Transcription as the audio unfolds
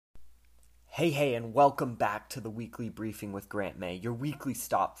Hey, and welcome back to the Weekly Briefing with Grant May, your weekly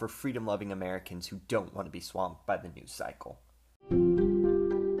stop for freedom-loving Americans who don't want to be swamped by the news cycle.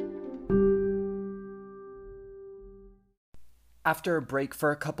 After a break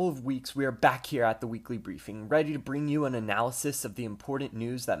for a couple of weeks, we are back here at the Weekly Briefing, ready to bring you an analysis of the important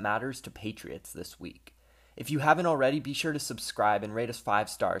news that matters to patriots this week. If you haven't already, be sure to subscribe and rate us 5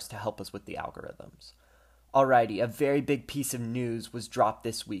 stars to help us with the algorithms. Alrighty, a very big piece of news was dropped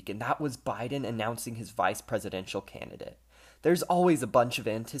this week, and that was Biden announcing his vice presidential candidate. There's always a bunch of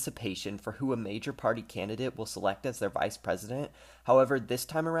anticipation for who a major party candidate will select as their vice president. However, this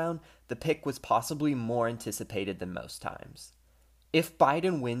time around, the pick was possibly more anticipated than most times. If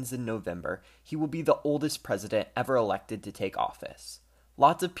Biden wins in November, he will be the oldest president ever elected to take office.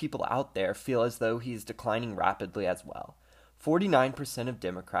 Lots of people out there feel as though he is declining rapidly as well. 49% of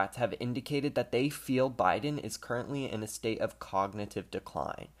Democrats have indicated that they feel Biden is currently in a state of cognitive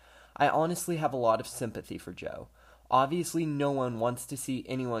decline. I honestly have a lot of sympathy for Joe. Obviously, no one wants to see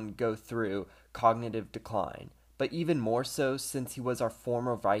anyone go through cognitive decline, but even more so since he was our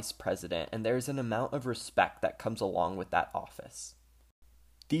former vice president, and there's an amount of respect that comes along with that office.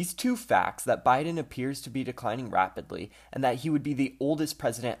 These two facts, that Biden appears to be declining rapidly and that he would be the oldest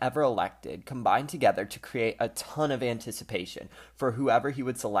president ever elected, combine together to create a ton of anticipation for whoever he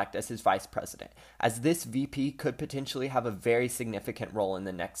would select as his vice president, as this VP could potentially have a very significant role in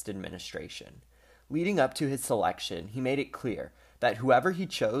the next administration. Leading up to his selection, he made it clear that whoever he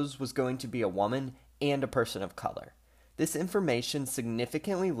chose was going to be a woman and a person of color. This information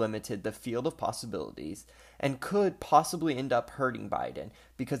significantly limited the field of possibilities and could possibly end up hurting Biden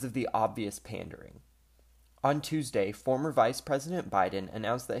because of the obvious pandering. On Tuesday, former Vice President Biden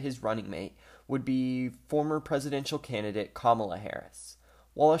announced that his running mate would be former presidential candidate Kamala Harris.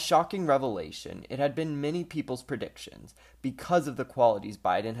 While a shocking revelation, it had been many people's predictions because of the qualities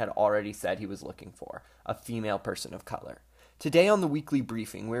Biden had already said he was looking for, a female person of color. Today on the Weekly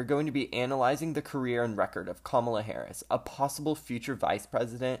Briefing, we are going to be analyzing the career and record of Kamala Harris, a possible future vice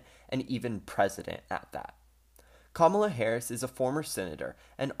president and even president at that. Kamala Harris is a former senator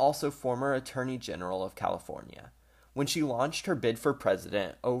and also former Attorney General of California. When she launched her bid for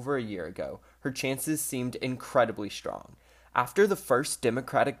president over a year ago, her chances seemed incredibly strong. After the first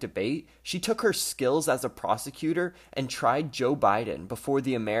Democratic debate, she took her skills as a prosecutor and tried Joe Biden before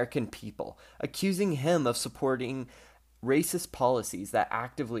the American people, accusing him of supporting racist policies that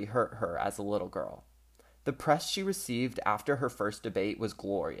actively hurt her as a little girl. The press she received after her first debate was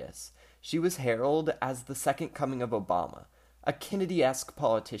glorious. She was heralded as the second coming of Obama, a Kennedy-esque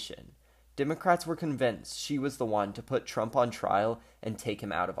politician. Democrats were convinced she was the one to put Trump on trial and take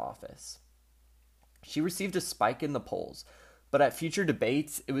him out of office. She received a spike in the polls, but at future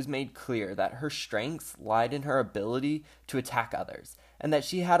debates, it was made clear that her strengths lied in her ability to attack others, and that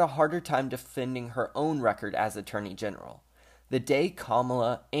she had a harder time defending her own record as Attorney General. The day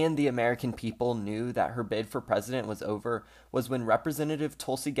Kamala and the American people knew that her bid for president was over was when Representative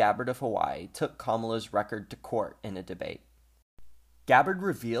Tulsi Gabbard of Hawaii took Kamala's record to court in a debate. Gabbard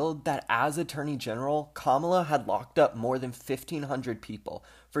revealed that as Attorney General, Kamala had locked up more than 1,500 people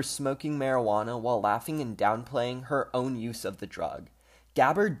for smoking marijuana while laughing and downplaying her own use of the drug.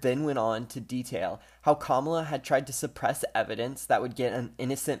 Gabbard then went on to detail how Kamala had tried to suppress evidence that would get an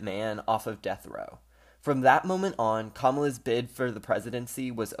innocent man off of death row. From that moment on, Kamala's bid for the presidency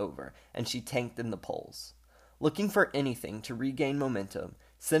was over, and she tanked in the polls. Looking for anything to regain momentum,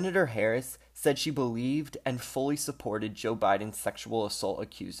 Senator Harris said she believed and fully supported Joe Biden's sexual assault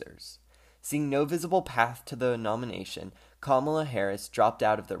accusers. Seeing no visible path to the nomination, Kamala Harris dropped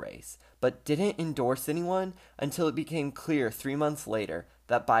out of the race, but didn't endorse anyone until it became clear 3 months later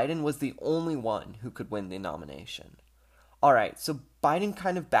that Biden was the only one who could win the nomination. Alright, so Biden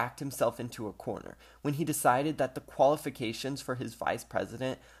kind of backed himself into a corner when he decided that the qualifications for his vice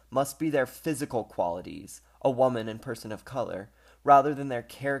president must be their physical qualities, a woman and person of color, rather than their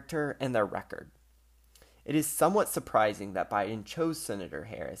character and their record. It is somewhat surprising that Biden chose Senator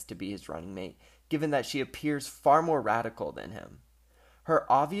Harris to be his running mate, given that she appears far more radical than him.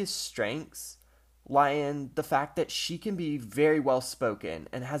 Her obvious strengths lie in the fact that she can be very well spoken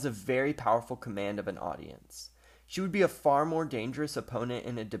and has a very powerful command of an audience. She would be a far more dangerous opponent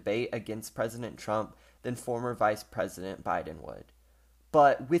in a debate against President Trump than former Vice President Biden would.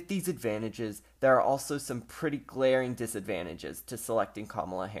 But with these advantages, there are also some pretty glaring disadvantages to selecting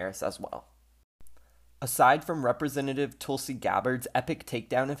Kamala Harris as well. Aside from Representative Tulsi Gabbard's epic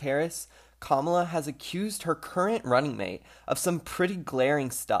takedown of Harris, Kamala has accused her current running mate of some pretty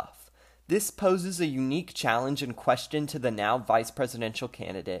glaring stuff. This poses a unique challenge and question to the now vice presidential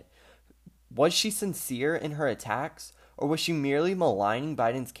candidate. Was she sincere in her attacks, or was she merely maligning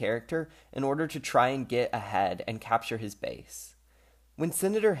Biden's character in order to try and get ahead and capture his base? When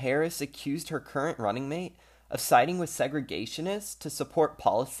Senator Harris accused her current running mate of siding with segregationists to support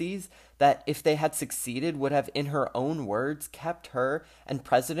policies that, if they had succeeded, would have, in her own words, kept her and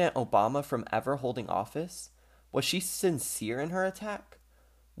President Obama from ever holding office, was she sincere in her attack?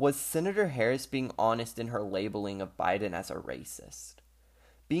 Was Senator Harris being honest in her labeling of Biden as a racist?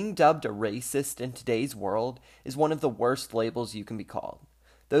 Being dubbed a racist in today's world is one of the worst labels you can be called.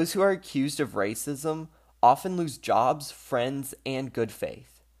 Those who are accused of racism often lose jobs, friends, and good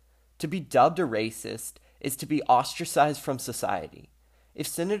faith. To be dubbed a racist is to be ostracized from society. If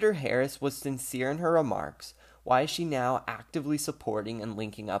Senator Harris was sincere in her remarks, why is she now actively supporting and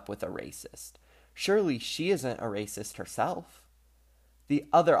linking up with a racist? Surely she isn't a racist herself. The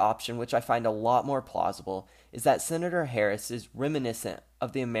other option, which I find a lot more plausible, is that Senator Harris is reminiscent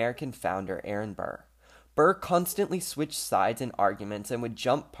of the American founder Aaron Burr. Burr constantly switched sides in arguments and would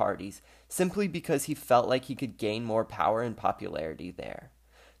jump parties simply because he felt like he could gain more power and popularity there.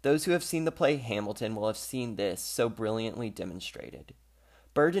 Those who have seen the play Hamilton will have seen this so brilliantly demonstrated.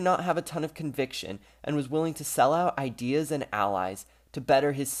 Burr did not have a ton of conviction and was willing to sell out ideas and allies to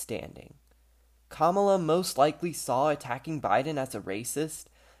better his standing. Kamala most likely saw attacking Biden as a racist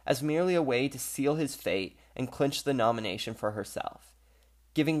as merely a way to seal his fate and clinch the nomination for herself,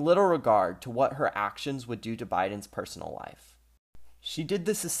 giving little regard to what her actions would do to Biden's personal life. She did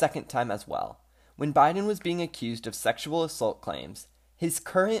this a second time as well. When Biden was being accused of sexual assault claims, his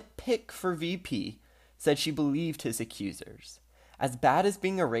current pick for VP said she believed his accusers. As bad as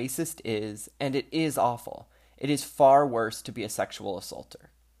being a racist is, and it is awful, it is far worse to be a sexual assaulter.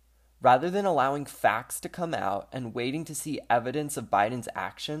 Rather than allowing facts to come out and waiting to see evidence of Biden's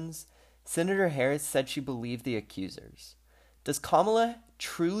actions, Senator Harris said she believed the accusers. Does Kamala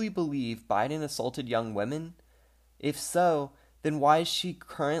truly believe Biden assaulted young women? If so, then why is she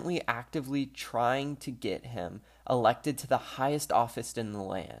currently actively trying to get him elected to the highest office in the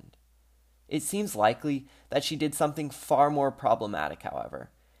land? It seems likely that she did something far more problematic,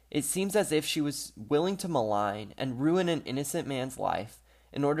 however. It seems as if she was willing to malign and ruin an innocent man's life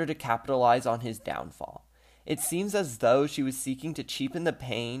in order to capitalize on his downfall. It seems as though she was seeking to cheapen the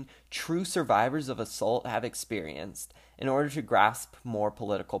pain true survivors of assault have experienced in order to grasp more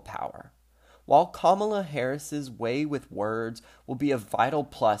political power. While Kamala Harris's way with words will be a vital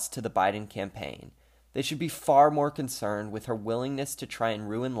plus to the Biden campaign, they should be far more concerned with her willingness to try and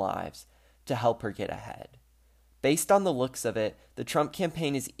ruin lives to help her get ahead. Based on the looks of it, the Trump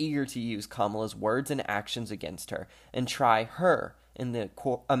campaign is eager to use Kamala's words and actions against her and try her in the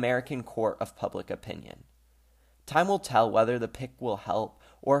American court of public opinion. Time will tell whether the pick will help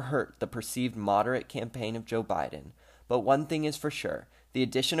or hurt the perceived moderate campaign of Joe Biden, but one thing is for sure, the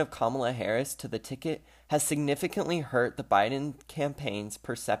addition of Kamala Harris to the ticket has significantly hurt the Biden campaign's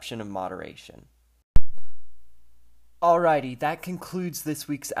perception of moderation. Alrighty, that concludes this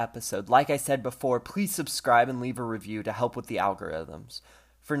week's episode. Like I said before, please subscribe and leave a review to help with the algorithms.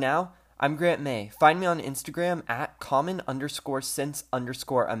 For now, I'm Grant May. Find me on Instagram at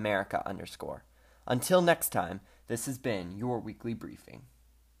common_sense_America_. Until next time, this has been your weekly briefing.